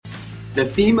The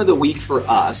theme of the week for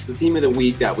us, the theme of the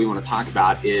week that we want to talk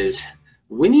about is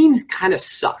winning kind of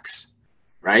sucks,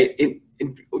 right?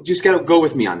 Just got to go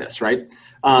with me on this, right?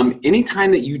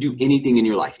 Anytime that you do anything in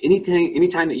your life,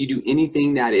 anytime that you do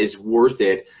anything that is worth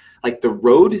it, like the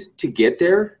road to get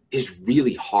there is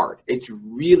really hard. It's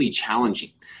really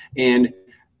challenging. And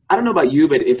I don't know about you,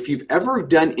 but if you've ever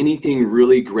done anything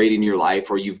really great in your life,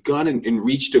 or you've gone and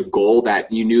reached a goal that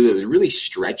you knew that really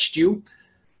stretched you,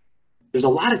 there's a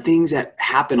lot of things that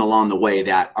happen along the way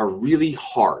that are really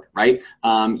hard, right?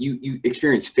 You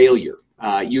experience failure.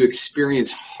 You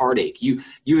experience heartache. You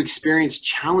experience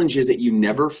challenges that you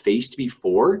never faced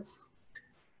before.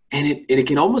 And it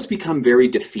can almost become very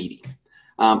defeating.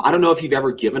 I don't know if you've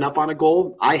ever given up on a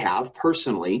goal. I have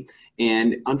personally.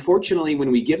 And unfortunately, when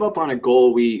we give up on a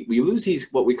goal, we lose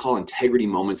these what we call integrity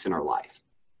moments in our life.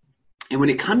 And when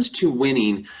it comes to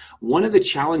winning, one of the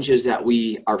challenges that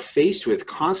we are faced with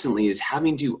constantly is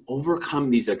having to overcome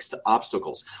these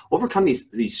obstacles, overcome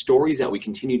these stories that we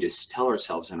continue to tell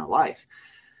ourselves in our life.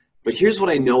 But here's what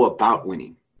I know about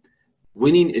winning.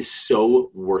 Winning is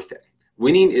so worth it.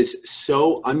 Winning is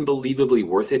so unbelievably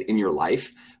worth it in your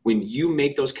life when you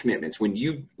make those commitments, when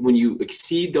you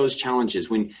exceed those challenges,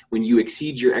 when you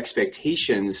exceed your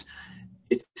expectations.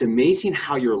 It's amazing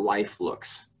how your life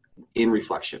looks in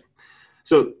reflection.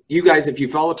 So you guys, if you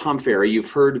follow Tom Ferry, you've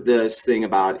heard this thing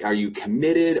about, are you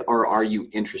committed or are you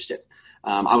interested?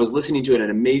 I was listening to an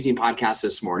amazing podcast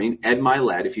this morning, Ed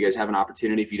Milet. If you guys have an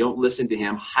opportunity, if you don't listen to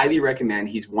him, highly recommend.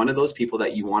 He's one of those people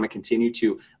that you want to continue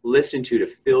to listen to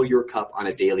fill your cup on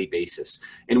a daily basis.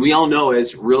 And we all know,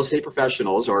 as real estate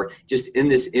professionals or just in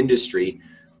this industry,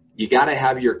 you got to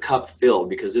have your cup filled,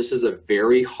 because this is a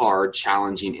very hard,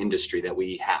 challenging industry that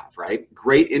we have, right?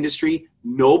 Great industry,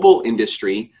 noble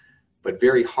industry, but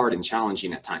very hard and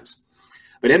challenging at times.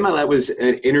 But Ed Milet was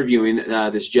interviewing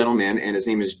this gentleman, and his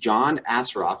name is John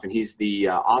Assaraf, and he's the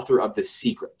author of The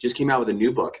Secret. Just came out with a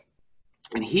new book.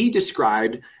 And he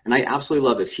described, and I absolutely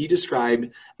love this, he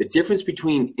described the difference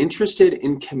between interested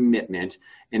and commitment.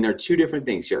 And there are two different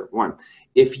things here. One,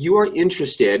 if you are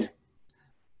interested,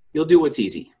 you'll do what's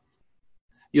easy.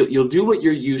 You'll do what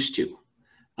you're used to.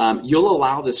 You'll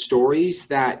allow the stories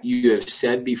that you have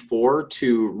said before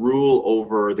to rule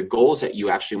over the goals that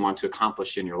you actually want to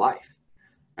accomplish in your life,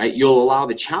 right? You'll allow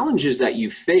the challenges that you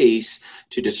face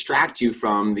to distract you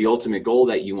from the ultimate goal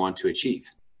that you want to achieve.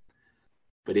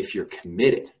 But if you're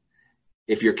committed,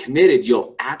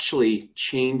 you'll actually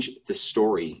change the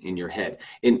story in your head.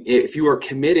 And if you are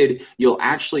committed, you'll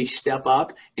actually step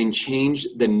up and change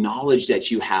the knowledge that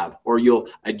you have, or you'll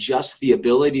adjust the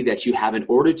ability that you have in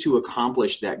order to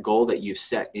accomplish that goal that you've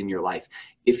set in your life.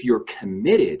 If you're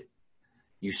committed,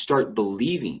 you start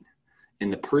believing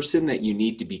in the person that you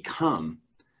need to become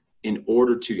in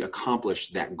order to accomplish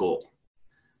that goal.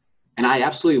 And I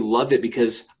absolutely loved it,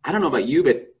 because I don't know about you,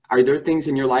 but are there things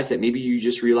in your life that maybe you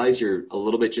just realize you're a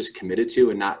little bit just committed to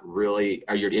and not really,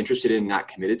 or you're interested in and not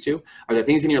committed to? Are there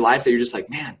things in your life that you're just like,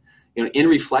 man, in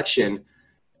reflection,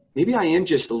 maybe I am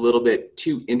just a little bit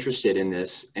too interested in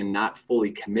this and not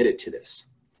fully committed to this?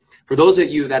 For those of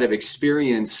you that have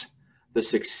experienced the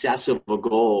success of a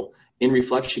goal in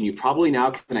reflection, you probably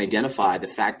now can identify the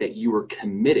fact that you were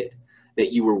committed,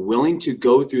 that you were willing to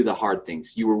go through the hard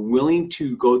things. You were willing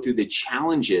to go through the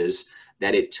challenges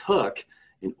that it took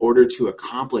in order to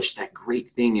accomplish that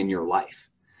great thing in your life.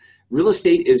 Real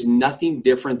estate is nothing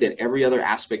different than every other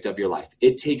aspect of your life.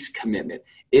 It takes commitment.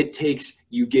 It takes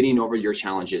you getting over your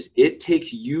challenges. It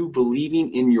takes you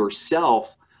believing in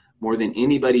yourself more than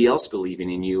anybody else believing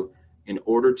in you in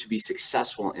order to be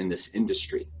successful in this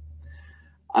industry.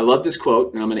 I love this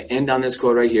quote, and I'm going to end on this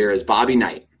quote right here, as Bobby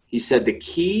Knight. He said, the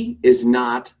key is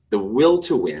not the will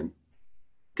to win,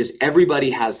 because everybody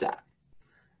has that.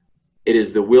 It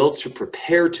is the will to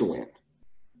prepare to win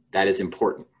that is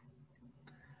important.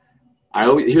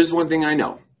 Here's one thing I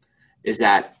know, is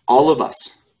that all of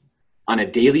us on a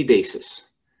daily basis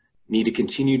need to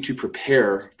continue to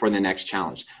prepare for the next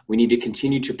challenge. We need to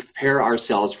continue to prepare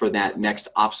ourselves for that next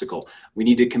obstacle. We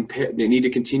need to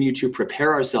continue to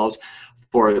prepare ourselves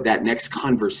for that next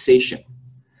conversation.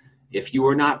 If you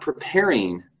are not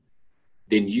preparing,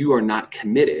 then you are not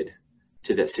committed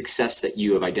to the success that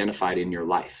you have identified in your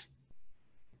life.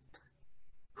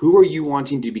 Who are you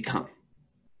wanting to become?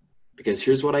 Because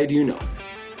here's what I do know,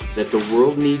 that the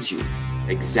world needs you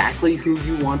exactly who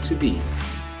you want to be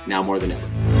now more than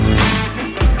ever.